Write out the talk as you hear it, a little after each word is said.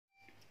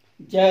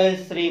Jai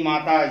Sri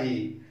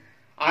Mataji.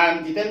 I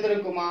am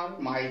Jitendra Kumar.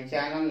 My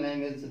channel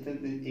name is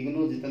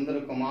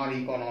Jitendra Kumar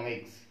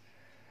Economics.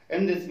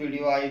 In this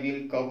video, I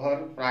will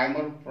cover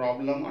primal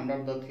problem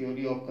under the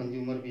theory of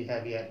consumer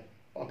behavior.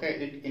 Okay,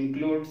 it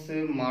includes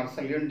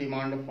Marshallian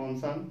demand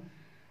function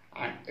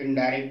and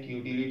indirect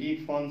utility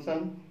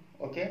function.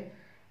 Okay,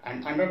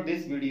 and under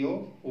this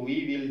video,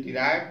 we will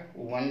derive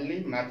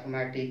only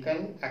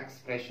mathematical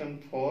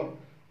expression for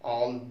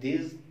all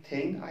these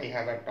things I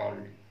have told.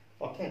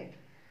 Okay.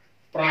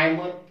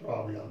 Primal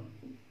problem.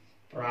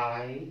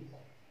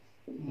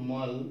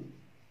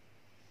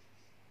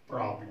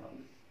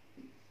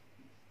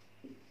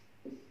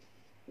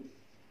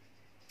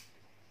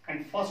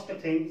 And first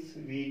things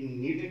we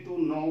need to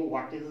know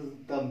what is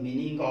the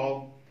meaning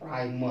of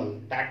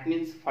primal. That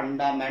means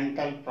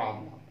fundamental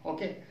problem.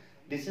 Okay.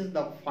 This is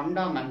the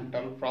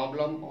fundamental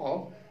problem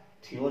of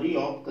theory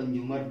of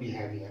consumer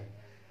behavior.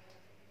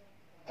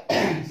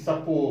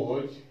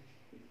 Suppose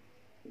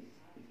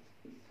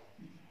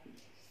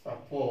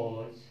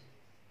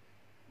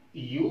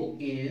u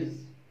is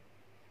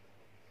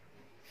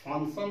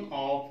function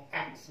of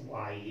x,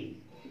 y,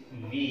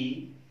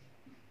 v,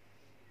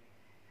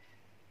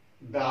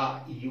 the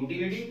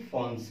utility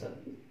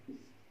function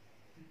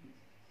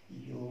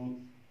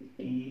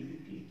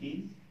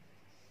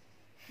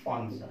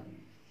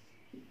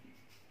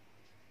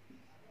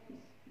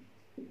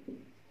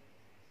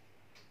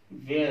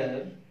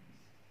where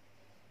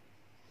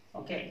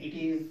it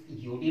is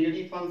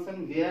utility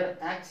function where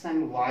x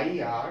and y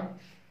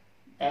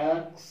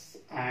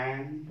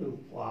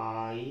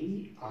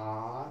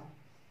are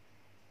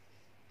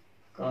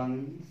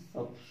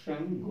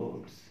consumption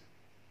goods.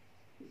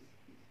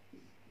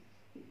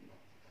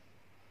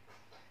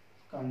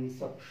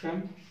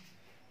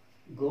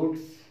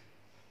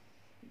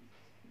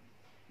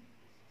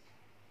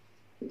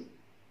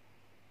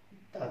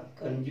 The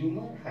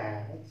consumer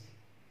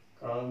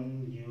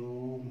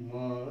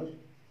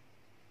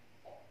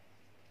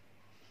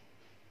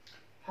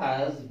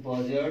has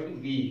budget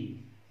V.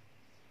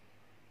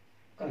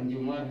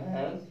 Consumer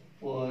has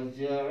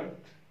budget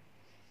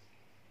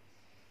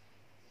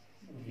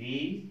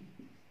V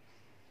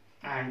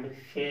and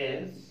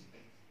faces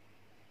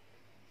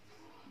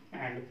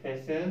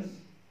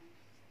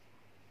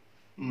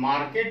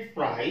market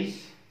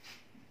prices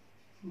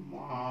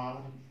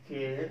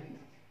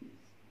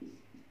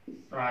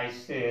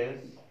price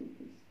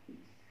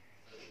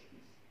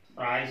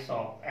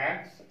of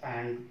X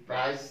and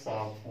price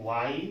of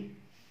Y,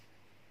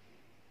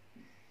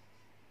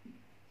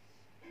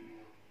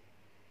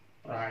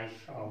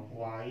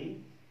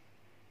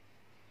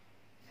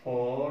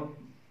 for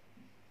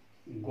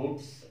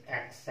goods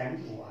X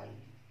and Y.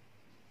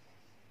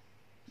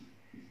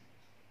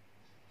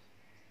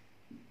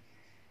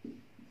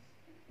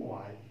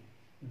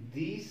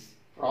 This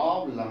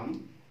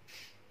problem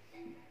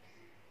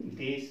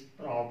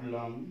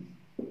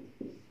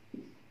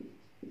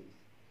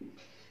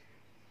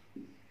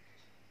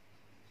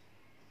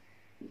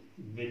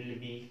will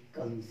be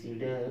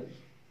considered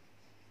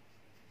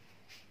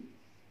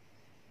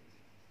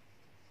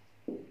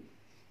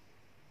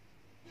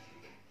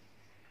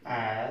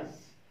as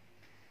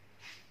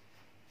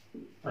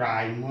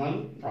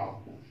primal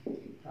problem.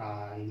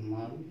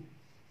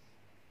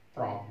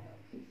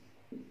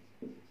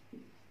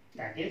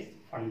 That is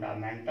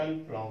fundamental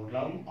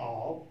problem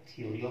of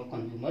theory of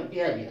consumer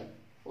behavior.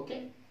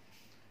 Okay.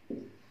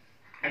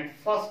 And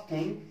first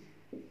thing,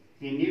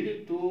 we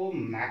need to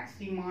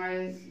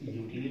maximize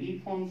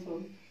utility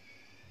function.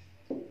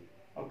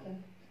 Okay.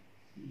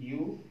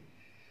 U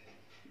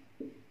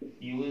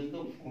is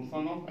the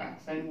function of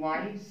x and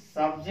y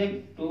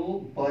subject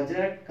to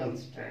budget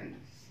constraint.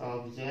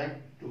 Subject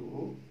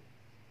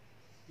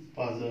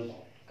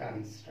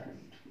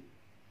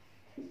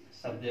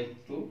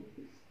to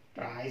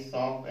price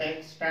of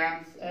x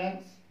times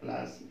x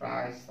plus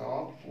price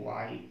of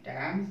y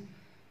times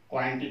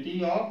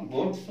quantity of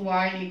goods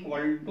y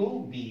equal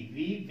to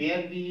b.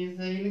 Where b is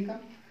the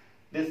income.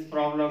 This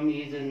problem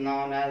is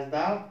known as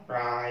the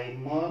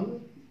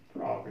primal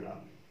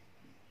problem.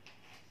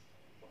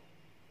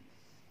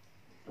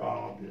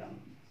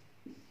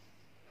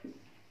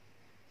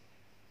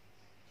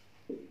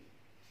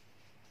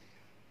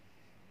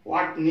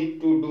 What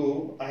need to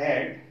do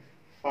ahead?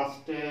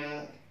 First,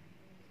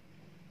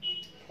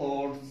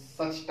 for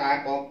such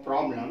type of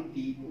problem,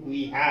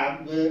 we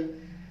have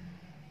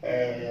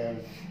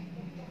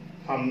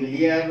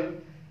familiar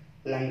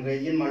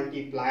Lagrangian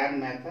multiplier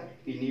method.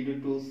 We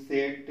need to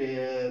set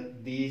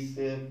this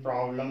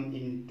problem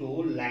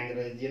into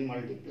Lagrangian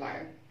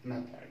multiplier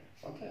method.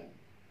 Okay.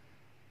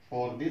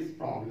 For this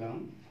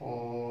problem,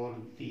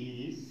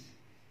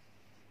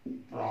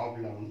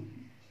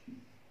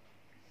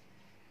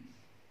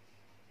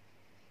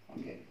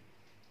 okay.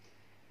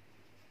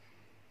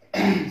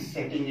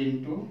 Setting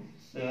into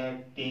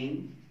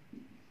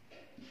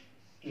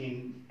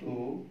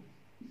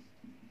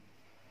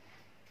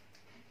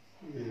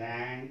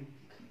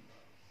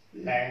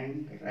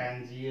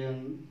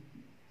Lagrangian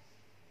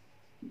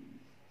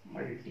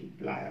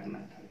multiplier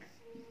method.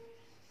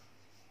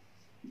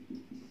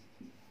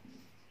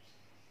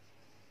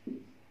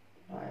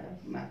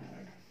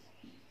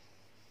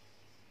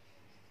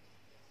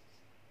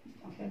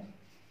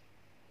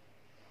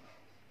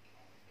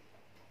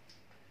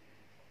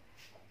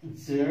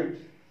 z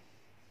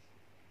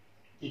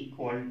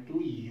equal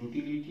to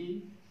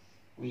utility,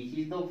 which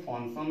is the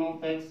function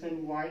of x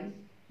and y,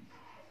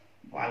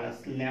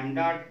 plus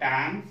lambda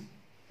times,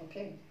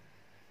 okay,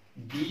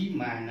 b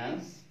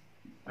minus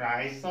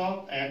price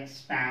of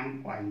x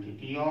times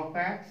quantity of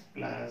x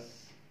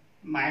plus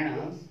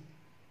minus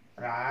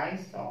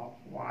price of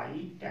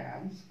y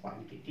times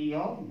quantity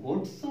of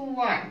goods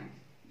y.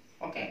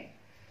 Okay,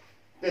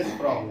 this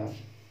problem.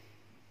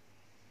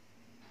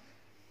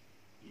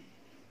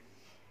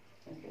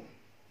 Okay.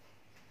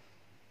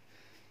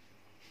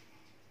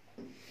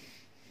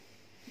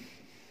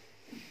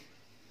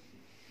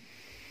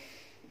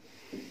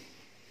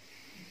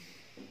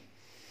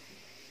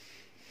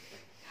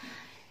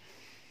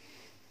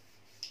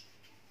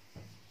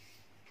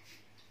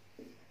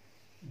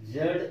 Z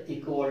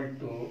equal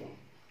to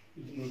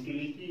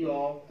utility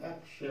of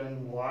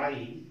action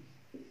y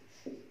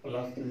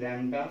plus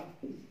lambda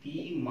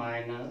p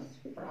minus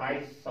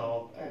price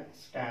of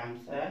x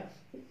times x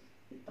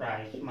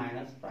price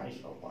minus price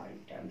of y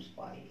times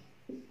y.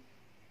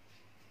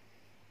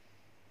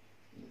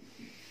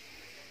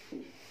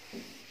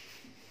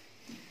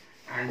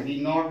 And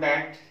we know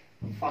that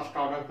first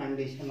order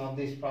condition of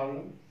this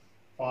problem,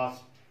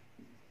 first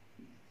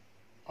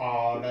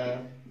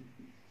order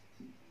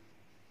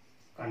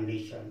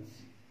conditions.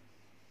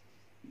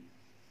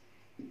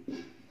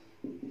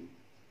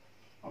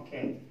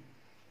 Okay,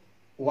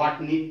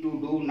 what need to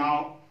do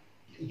now?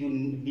 We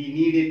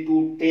needed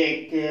to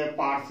take a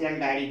partial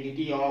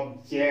derivative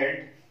of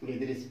z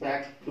with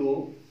respect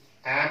to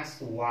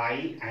x,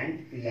 y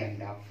and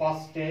lambda.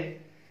 First, taking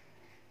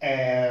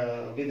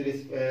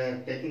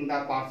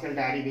the partial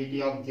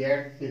derivative of z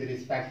with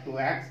respect to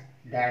x,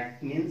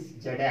 that means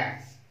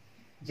zx.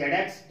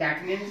 Zx,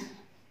 that means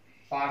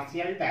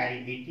partial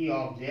derivative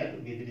of z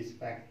with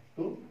respect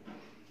to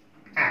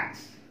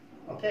x.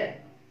 Okay,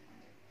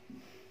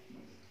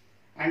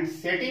 and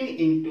setting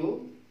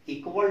into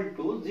equal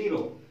to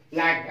 0,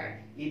 like that.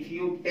 If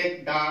you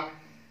take the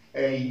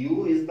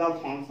u is the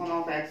function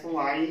of x,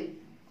 y,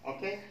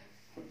 okay,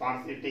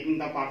 taking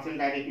the partial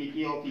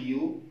derivative of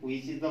u,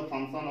 which is the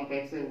function of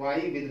x,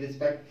 y with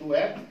respect to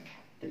f,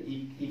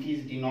 it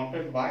is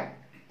denoted by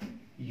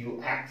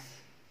ux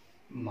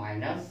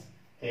minus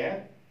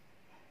here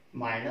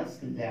minus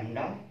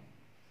lambda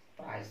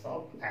price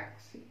of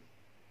x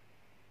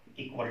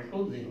equal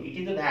to 0. It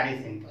is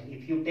very simple.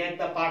 If you take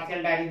the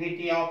partial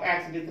derivative of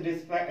x with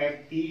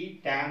respect p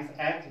times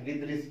x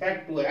with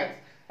respect to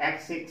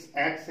x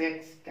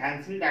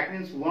cancel, that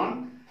means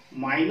 1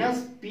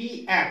 minus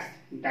px,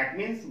 that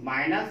means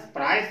minus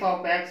price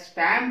of x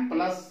times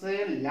plus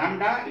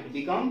lambda, it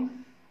becomes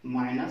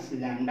minus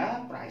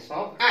lambda price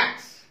of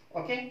x.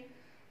 Okay,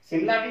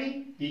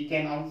 similarly we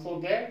can also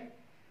get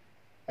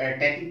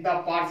taking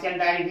the partial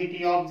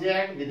derivative of z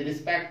with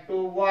respect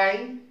to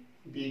y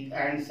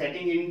and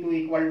setting into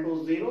equal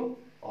to 0,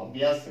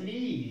 obviously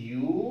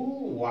u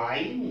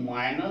y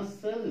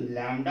minus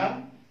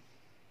lambda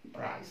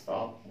price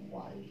of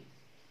y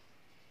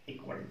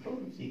equal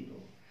to 0.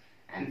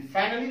 And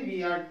finally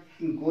we are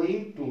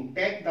going to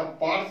take the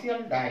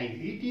partial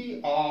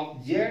derivative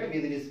of z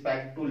with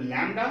respect to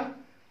lambda.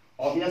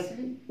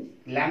 Obviously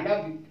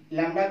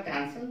lambda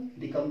cancel,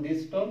 become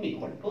this term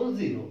equal to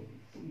 0.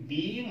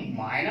 B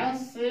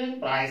minus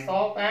price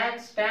of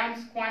x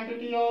times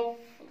quantity of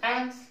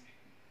x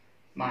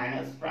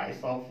minus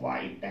price of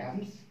y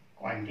times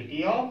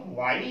quantity of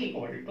y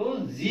equal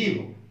to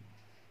 0.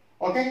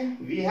 Okay,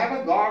 we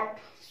have got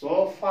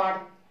so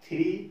far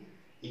 3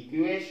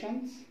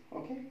 equations.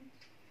 Okay,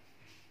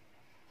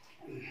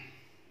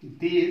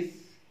 this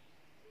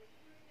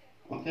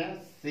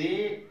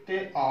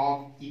set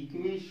of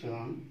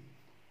equations,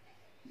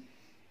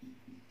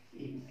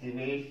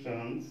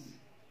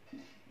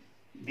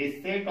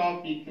 this set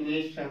of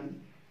equations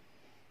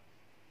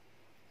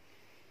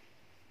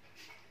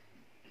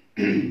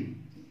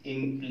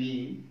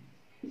implicitly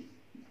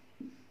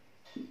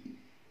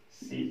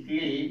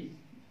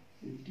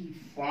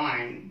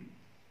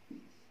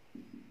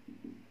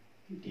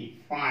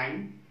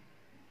define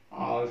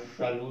our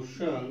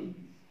solution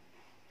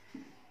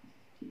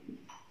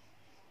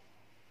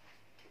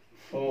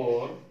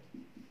for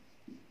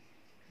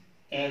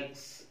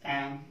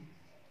xm,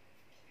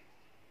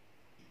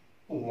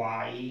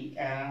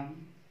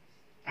 ym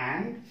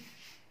and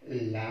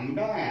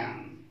lambda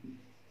m.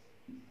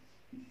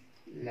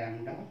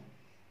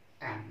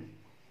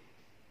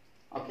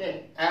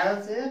 Okay,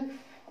 as a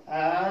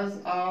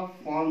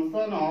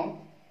function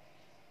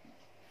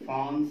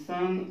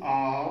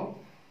of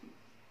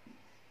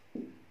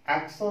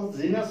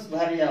exogenous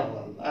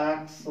variables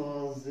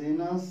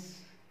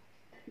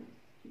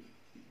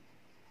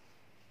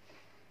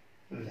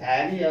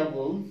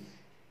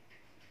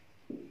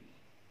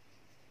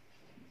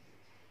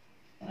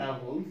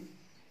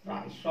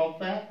price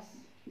of x,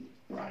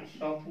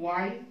 price of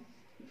y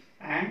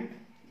and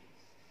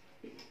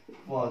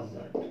was z.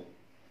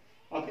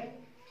 Okay,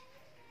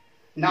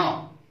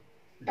 now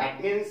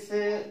that means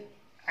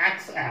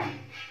xm.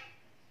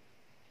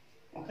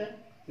 Okay,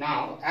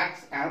 now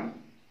xm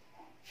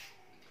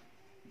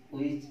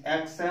which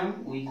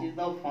xm, which is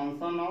the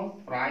function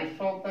of price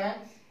of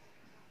x,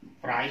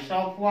 price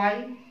of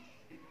y,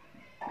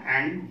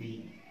 and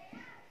v.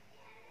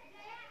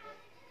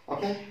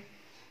 Okay,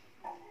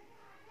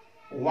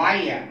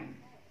 ym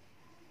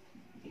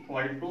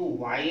equal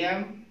to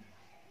ym,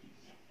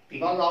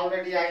 because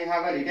already I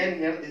have written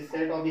here this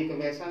set of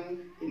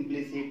equation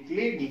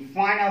implicitly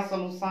define a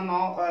solution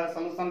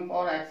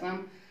for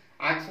xm,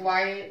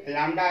 xy,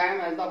 lambda m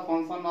as the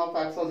function of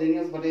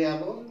exogenous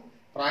variable,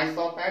 price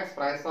of x,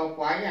 price of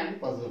y, and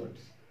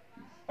buzzards.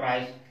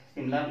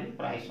 Similarly,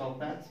 price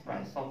of x,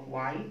 price of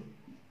y,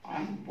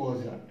 and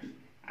buzzard,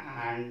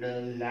 and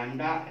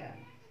lambda m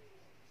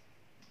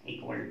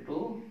equal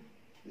to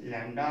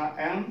lambda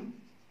m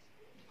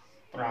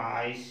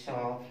price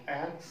of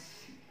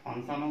x,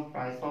 function of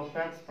price of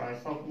x,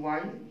 price of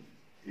y,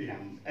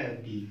 lambda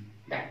b.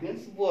 That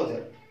means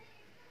buzzard.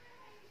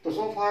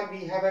 So far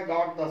we have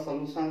got the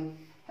solution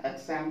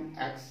xm,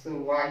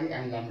 xy,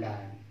 and lambda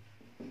m.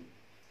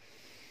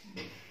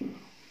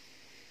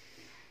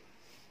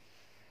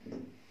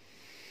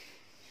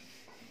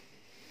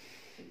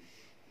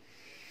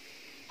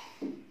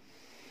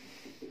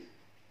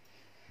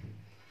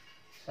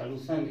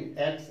 Solution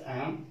is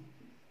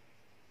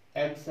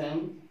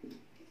xm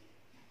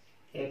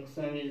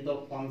is the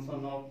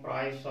function of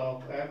price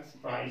of x,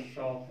 price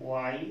of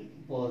y,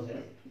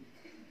 buzzard,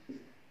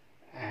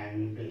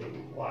 and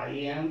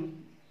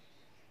ym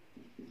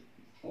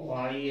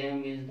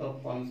is the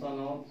function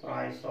of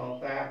price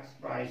of x,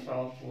 price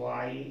of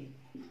y,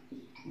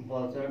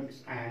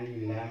 buzzards,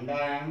 and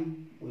lambda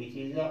m, which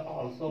is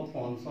also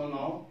function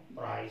of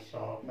price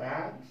of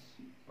x,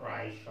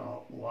 price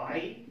of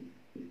y,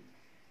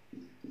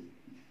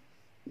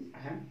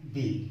 and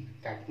b.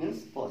 That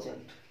means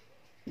buzzard.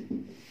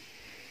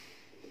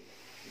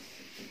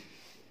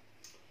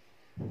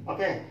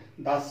 Okay,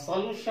 the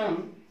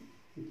solutions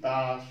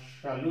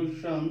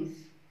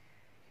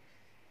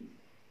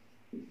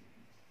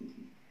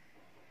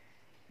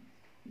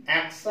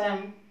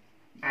xm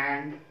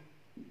and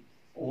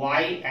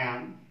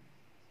ym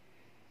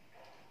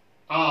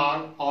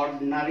are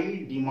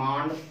ordinary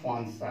demand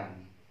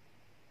function.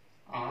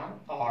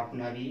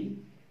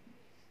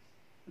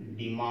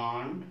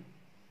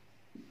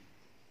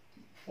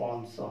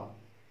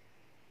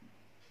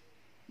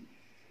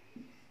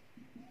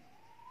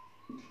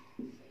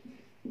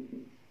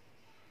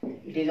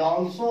 It is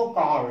also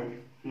called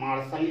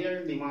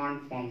Marshallian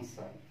demand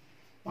function.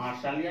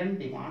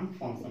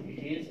 It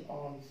is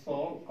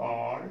also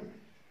called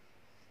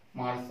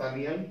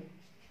Marshallian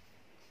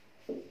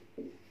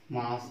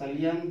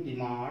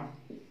demand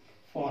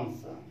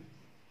function.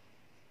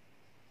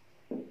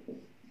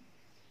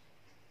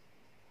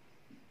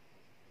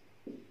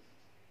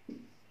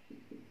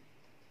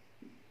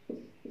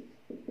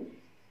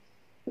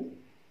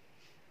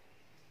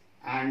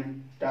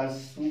 And the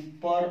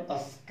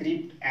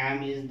superscript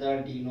m is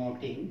the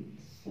denoting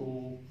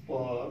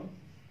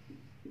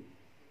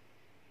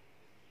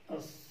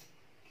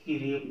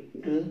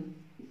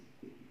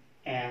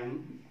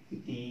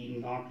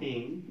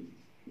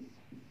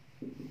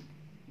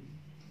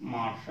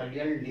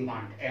Marshallian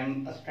demand.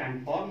 M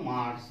stand for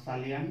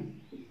Marshallian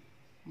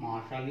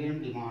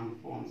demand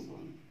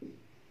function.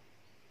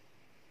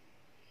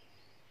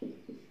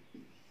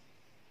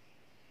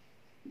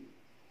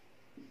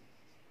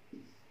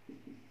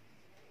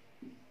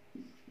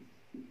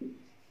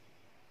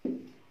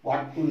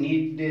 What to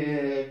need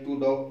to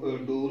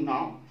do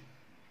now,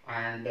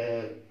 and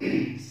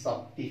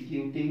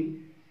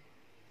substituting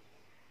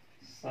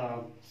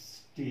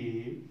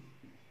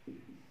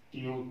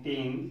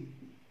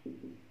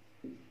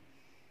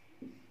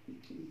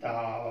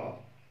the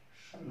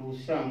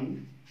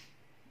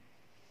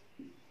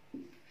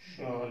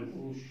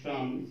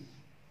solutions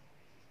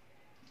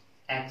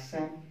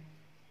xm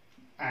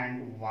and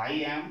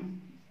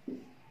ym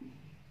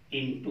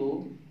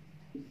into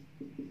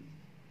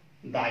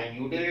the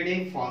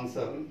utility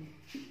function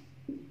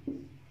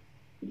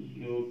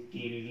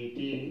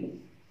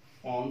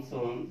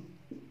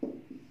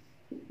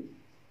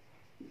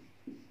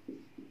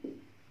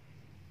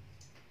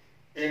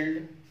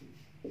yield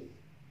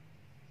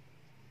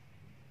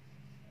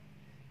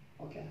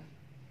okay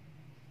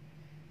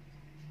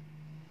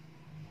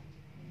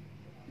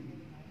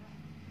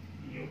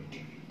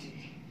utility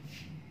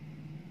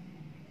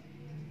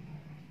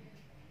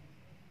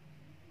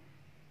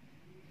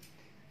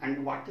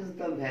and what is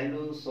the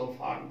value so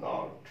far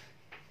got?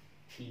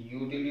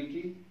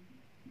 Utility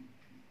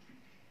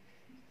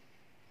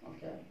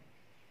okay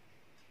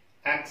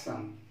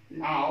xm.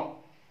 Now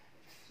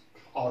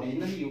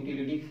original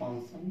utility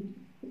function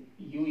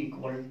u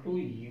equal to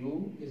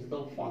u is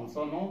the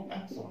function of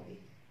xy.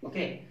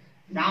 Okay,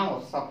 now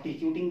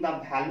substituting the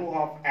value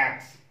of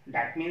x,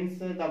 that means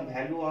the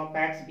value of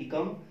x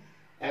become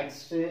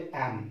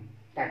xm.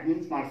 That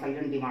means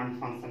Marshallian demand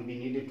function we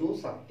need to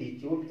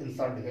substitute,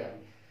 insert here.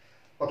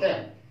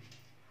 Okay,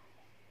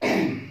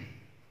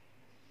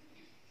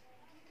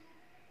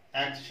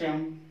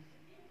 xm,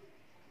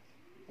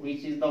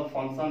 which is the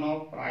function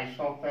of price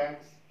of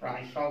x,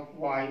 price of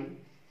y,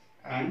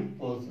 and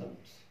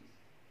posits.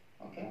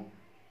 Okay,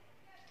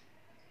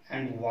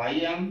 and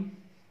ym.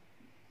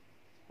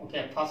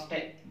 Okay, first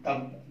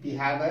we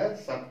have a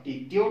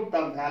substitute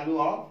the value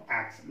of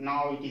x.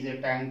 Now it is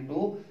a time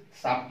to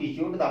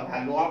substitute the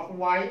value of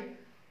y.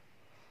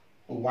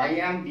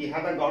 Ym, we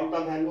have got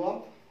the value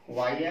of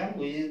ym,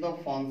 which is the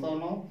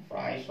function of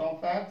price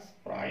of x,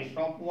 price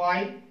of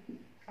y,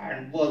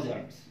 and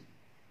posits.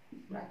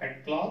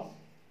 Bracket close.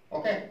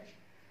 Okay,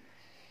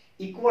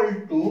 equal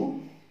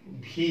to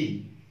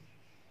v,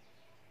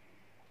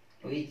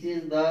 which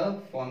is the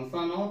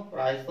function of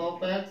price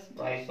of x,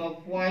 price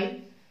of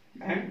y,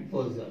 and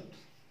posits.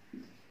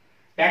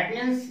 That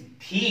means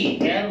v,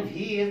 here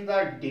v is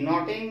the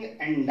denoting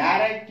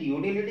indirect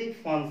utility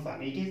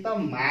function. It is the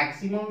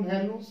maximum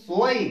value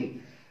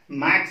showing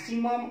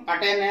maximum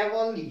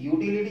attainable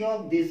utility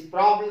of these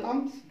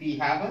problems we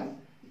have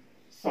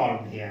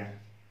solved here.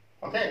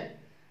 Okay,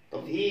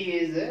 so v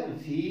is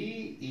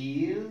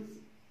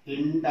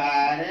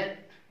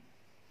indirect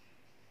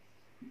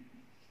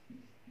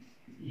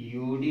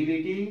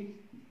utility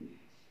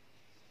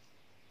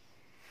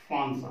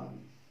function.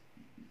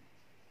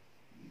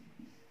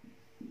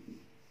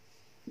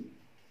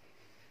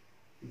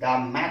 The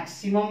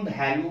maximum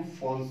value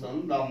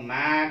function, the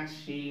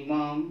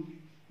maximum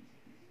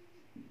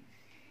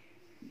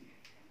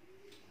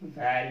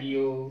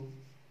value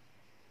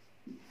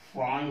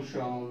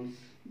functions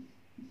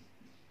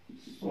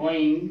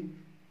showing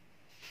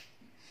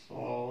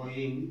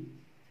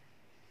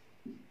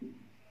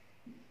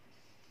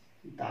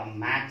the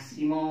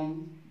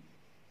maximum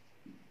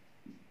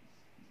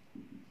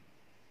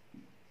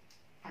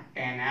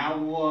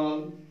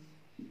attainable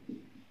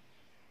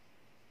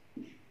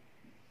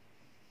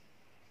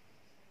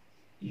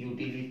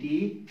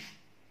utility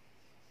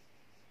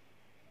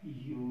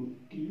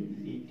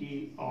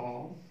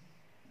of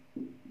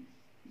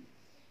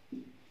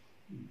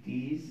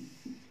this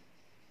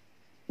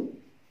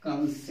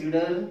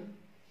consider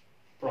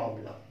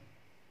problem.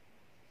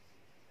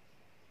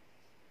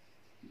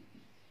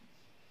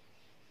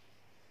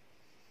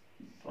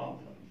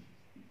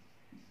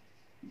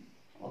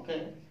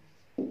 Okay,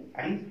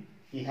 and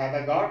we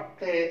have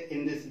got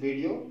in this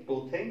video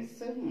two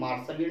things,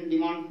 Marshallian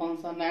demand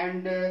function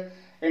and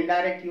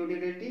indirect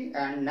utility,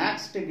 and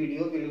next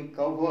video we will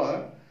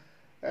cover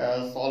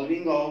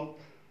solving of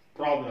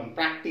problem,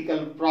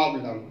 practical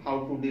problem,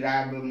 how to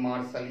derive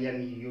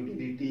Marshallian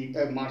utility,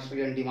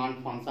 Marshallian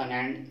demand function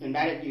and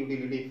indirect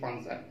utility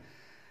function.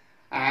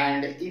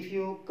 And if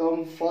you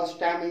come first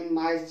time in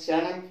my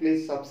channel,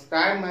 please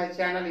subscribe my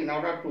channel in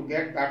order to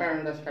get better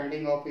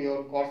understanding of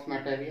your course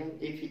material.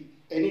 If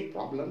any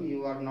problem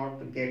you are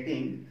not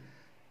getting,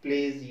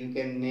 please you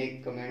can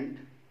make comment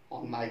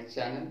on my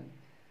channel.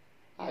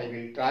 I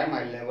will try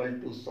my level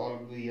to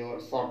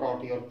sort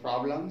out your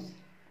problems.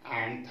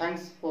 And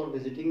thanks for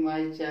visiting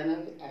my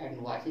channel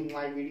and watching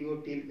my video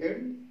till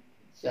end.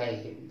 Jai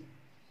Hind.